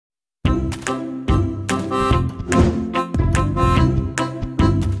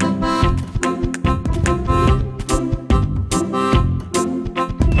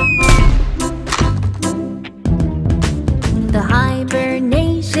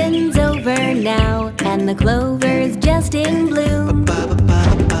and the clovers just in bloom.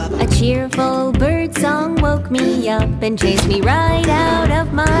 A cheerful bird song woke me up and chased me right out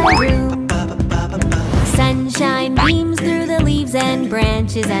of my room. Sunshine beams through the leaves and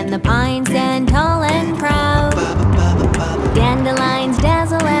branches, and the pines stand tall and proud. Dandelions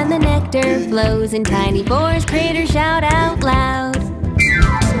dazzle and the nectar flows, and tiny forest critters shout out loud.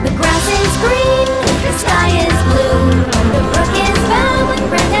 The grass is green, the sky is blue, the brook is babbling,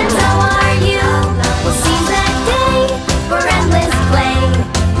 friend, and so are you. We'll seize that day for endless play,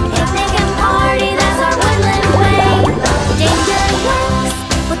 picnic and party, that's our woodland way. Danger lurks,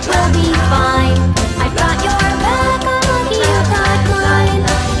 which will be fine. I've got your back, I'm lucky you got mine.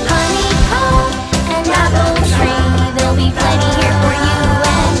 Honeycomb and apple tree, there'll be plenty here for you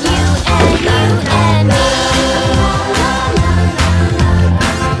and you and you and me.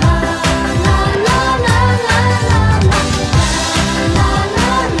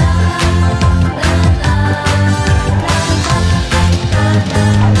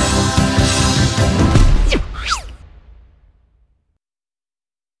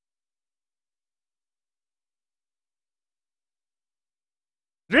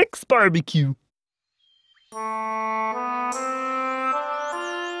 Vick's barbecue.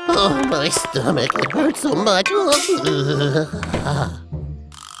 Oh, my stomach, it hurts so much.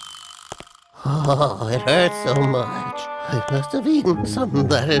 Oh, it hurts so much. I must have eaten something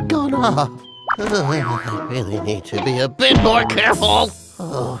that had gone off. I really need to be a bit more careful.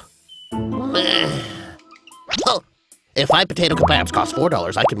 Oh, man. Oh, if 5 potato kebabs cost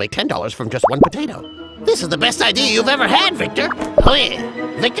 $4, I can make $10 from just 1 potato. This is the best idea you've ever had, Victor. Oh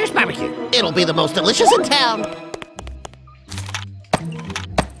yeah, Victor's barbecue. It'll be the most delicious in town.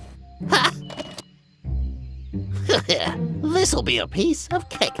 Ha! This'll be a piece of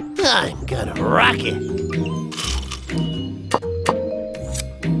cake. I'm gonna rock it.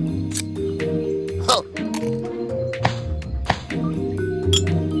 Oh.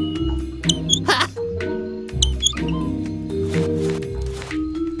 Ha!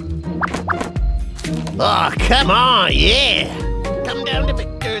 Oh, come on, yeah! Come down to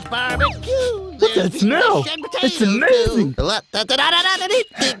Victor's barbecue. What's that smell? It's amazing!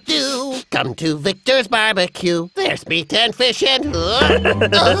 Come to Victor's barbecue. There's meat and fish and...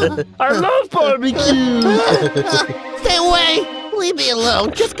 I love barbecue! Stay away! Leave me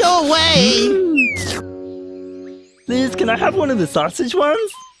alone. Just go away! Liz, can I have one of the sausage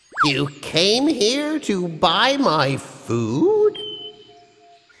ones? You came here to buy my food?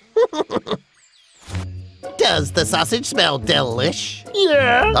 Does the sausage smell delish?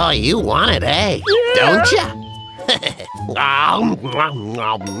 Yeah. Oh, you want it, eh? Yeah. Don't ya?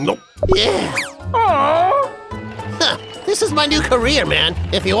 Yeah. Aww. Huh. This is my new career, man.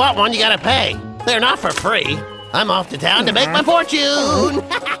 If you want one, you gotta pay. They're not for free. I'm off to town to make my fortune.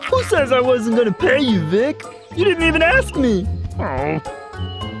 Who says I wasn't gonna pay you, Vic? You didn't even ask me. Oh.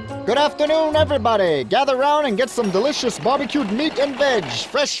 Good afternoon, everybody. Gather round and get some delicious barbecued meat and veg.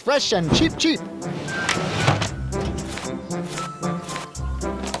 Fresh, fresh, and cheap, cheap.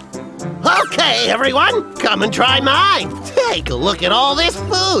 Okay, everyone, come and try mine. Take a look at all this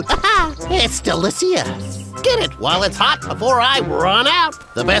food. It's delicious. Get it while it's hot before I run out.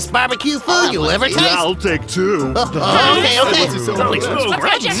 The best barbecue food you'll ever taste. Yeah, I'll take 2. Okay.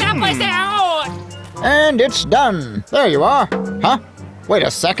 And it's done. There you are. Huh? Wait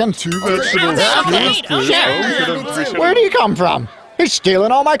a second. 2 vegetables. Okay, Sure. Where do you come from? He's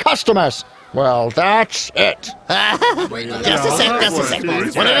stealing all my customers. Well, that's it. Just a sec.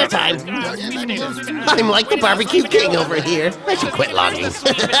 One at a time. I'm like the barbecue king over here. I should quit logging.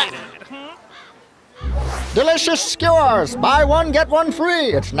 Delicious skewers. Buy one, get one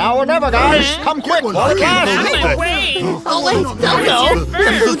free. It's now or never, guys. Come quick. one All free. cash. Oh, wait, don't go.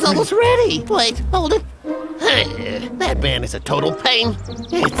 The food's almost ready. Wait, hold it. That man is a total pain.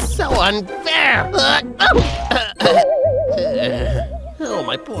 It's so unfair. Oh,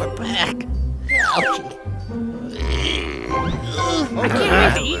 my poor back. Ouchie.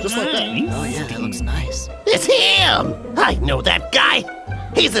 Just like that. Oh, yeah, that looks nice. It's him! I know that guy.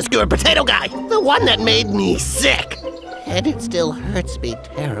 He's the skewered potato guy, the one that made me sick. And it still hurts me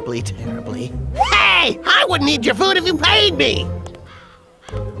terribly, terribly. Hey! I wouldn't eat your food if you paid me!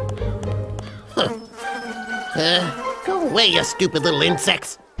 Go away, you stupid little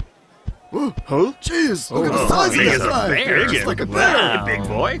insects. Huh? Jeez, look at the size of this guy. Just like a bear. Big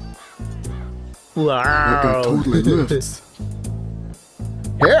boy. That guy Wow. totally lifts.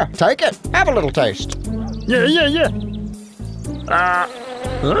 Here, take it. Have a little taste. Yeah.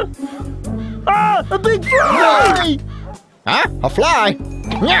 Huh? Ah, a big fly! Huh? A fly?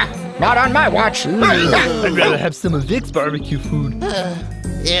 Yeah. Not on my watch. I'd rather have some of Vick's barbecue food.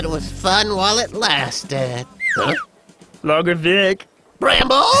 It was fun while it lasted. Huh? Lager Vick.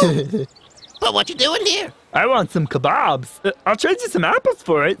 Bramble? But what you doing here? I want some kebabs. I'll trade you some apples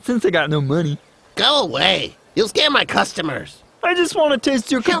for it, since I got no money. Go away. You'll scare my customers. I just want to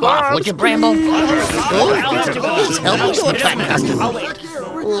taste your Come kebabs. off, would you, Bramble? Please help me to attract customers.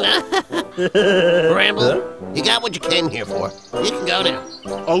 Bramble, you got what you came here for. You can go now.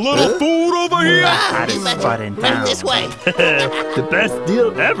 A little food over here? Right this way. The best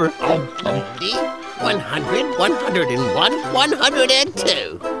deal ever. 50, 100, 101,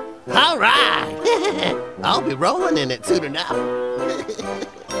 102. All right. I'll be rolling in it soon enough.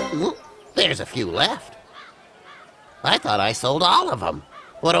 There's a few left. I thought I sold all of them.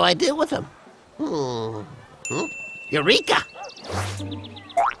 What do I do with them? Eureka!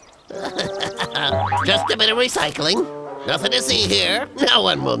 Just a bit of recycling. Nothing to see here. No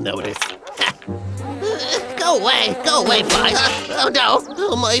one will notice. Go away, flies. Oh no,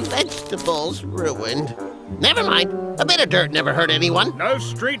 oh, my vegetables ruined. Never mind, a bit of dirt never hurt anyone. No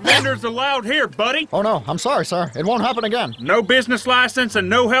street vendors allowed here, buddy. Oh no, I'm sorry, sir. It won't happen again. No business license and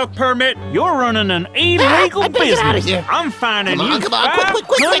no health permit. You're running an illegal I better get out of business. here. I'm finding Come on, you come on, quick.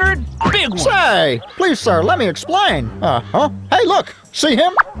 500 big ones. Say, please, sir, let me explain. Hey, look, see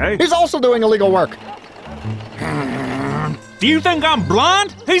him? Hey. He's also doing illegal work. Do you think I'm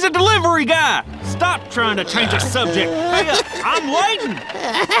blind? He's a delivery guy. Stop trying to change the subject. Hey, I'm waiting.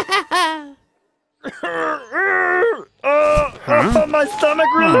 Oh, my stomach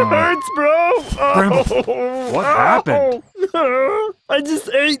really hurts, bro. Bramble, what happened? I just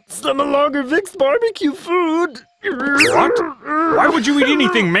ate some of Lager Vick's barbecue food. What? Why would you eat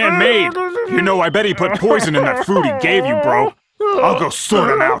anything man-made? You know, I bet he put poison in that food he gave you, bro. I'll go sort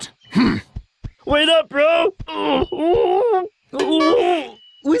him out. Wait up, bro.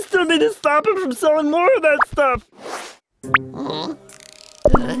 We still need to stop him from selling more of that stuff.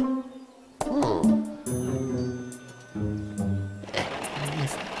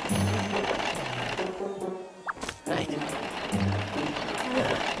 Right.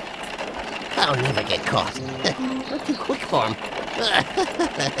 I'll never get caught. I'm too quick for him.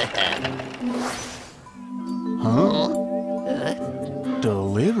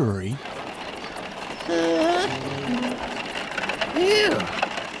 Delivery? Ew.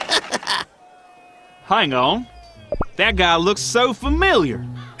 Hang on. That guy looks so familiar.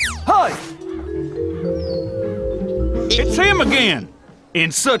 Hi! It's him again!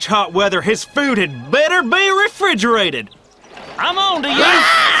 In such hot weather, his food had better be refrigerated. I'm on to you!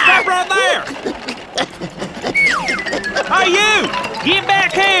 Stop right there! Hey, you! Get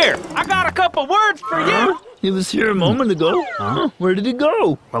back here! I got a couple words for you! He was here a moment ago. Huh? Where did he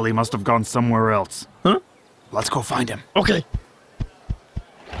go? Well, he must have gone somewhere else. Huh? Let's go find him. Okay.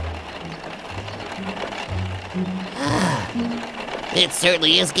 It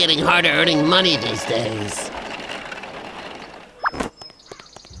certainly is getting harder earning money these days.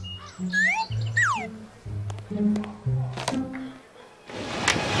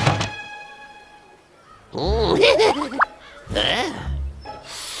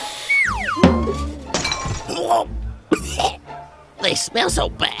 They smell so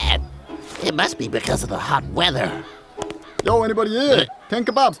bad. It must be because of the hot weather. Yo, anybody here? 10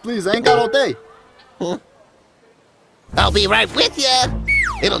 kebabs, please. I ain't got all day. I'll be right with you.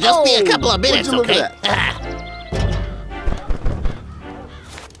 It'll just be a couple of minutes, would you look okay? at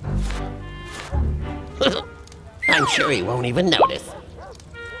I'm sure he won't even notice.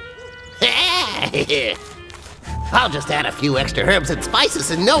 I'll just add a few extra herbs and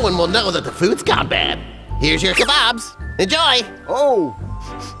spices and no one will know that the food's gone bad. Here's your kebabs. Enjoy. Oh!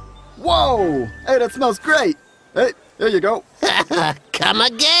 Whoa! Hey, that smells great. Hey, there you go. Come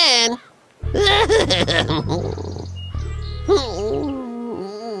again.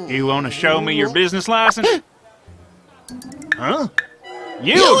 You want to show me your business license? Huh?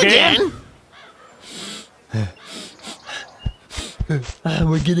 You again?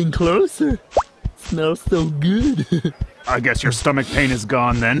 We're getting closer. Smells so good. I guess your stomach pain is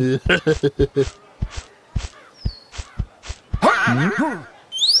gone then.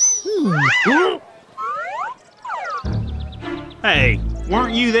 Hey,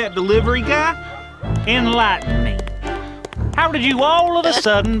 weren't you that delivery guy? Enlighten me. How did you all of a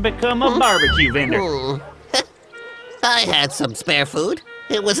sudden become a barbecue vendor? I had some spare food.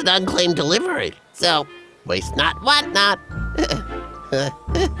 It was an unclaimed delivery. So, waste not, want not.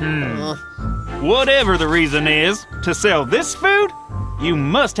 Whatever the reason is, to sell this food, you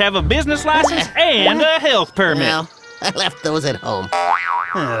must have a business license and a health permit. Well, I left those at home.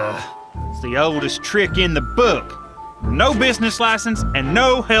 It's the oldest trick in the book. no business license, and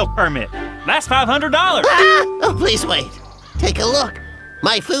no health permit. That's $500. Oh, please wait. Take a look.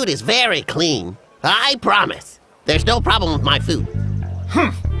 My food is very clean. I promise. There's no problem with my food.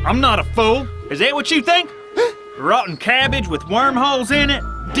 I'm not a fool. Is that what you think? Rotten cabbage with wormholes in it?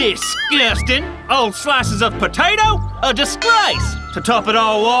 Disgusting. Old slices of potato? A disgrace. To top it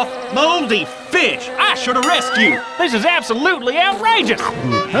all off, moldy fish. I should arrest you. This is absolutely outrageous.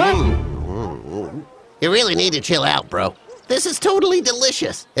 You really need to chill out, bro. This is totally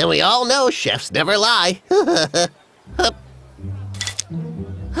delicious. And we all know chefs never lie.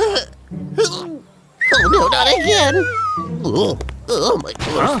 Oh, no, not again. Oh my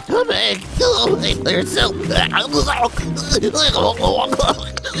God, stomach. Oh, it hurts so.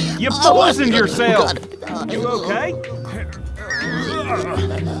 You poisoned yourself. God. You okay?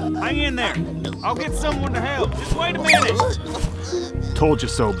 Hang in there. I'll get someone to help. Just wait a minute. Told you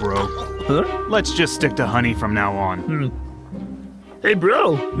so, bro. Huh? Let's just stick to honey from now on. Hey,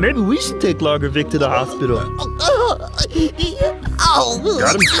 bro, maybe we should take Lager Vick to the hospital.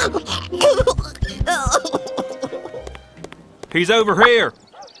 Got him? He's over here.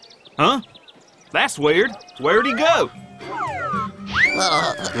 Huh? That's weird. Where'd he go?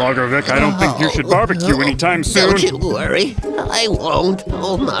 Lager Vick, I don't think you should barbecue anytime soon. Don't you worry. I won't.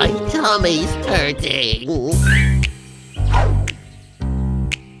 Oh, my tummy's hurting.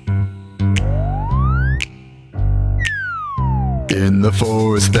 In the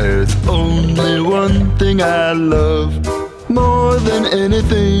forest there's only one thing I love more than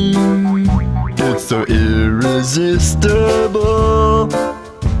anything. It's so irresistible.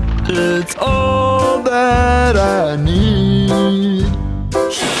 It's all that I need.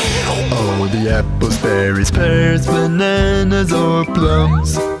 Oh, the apples, berries, pears, bananas, or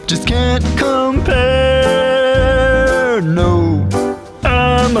plums just can't compare. No,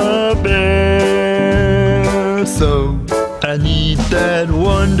 I'm a bear, so I need that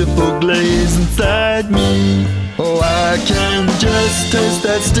wonderful glaze inside me. Oh, I can just taste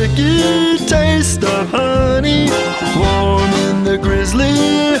that sticky taste of honey, warm in the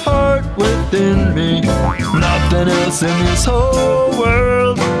grizzly heart within me. Nothing else in this whole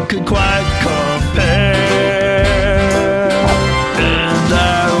world could quite compare. And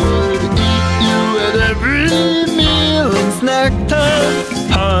I would eat you at every meal and snack time.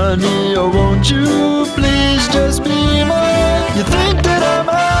 Honey, oh, won't you please just be mine? You think that I'm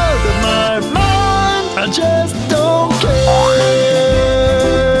out of my mind? I just don't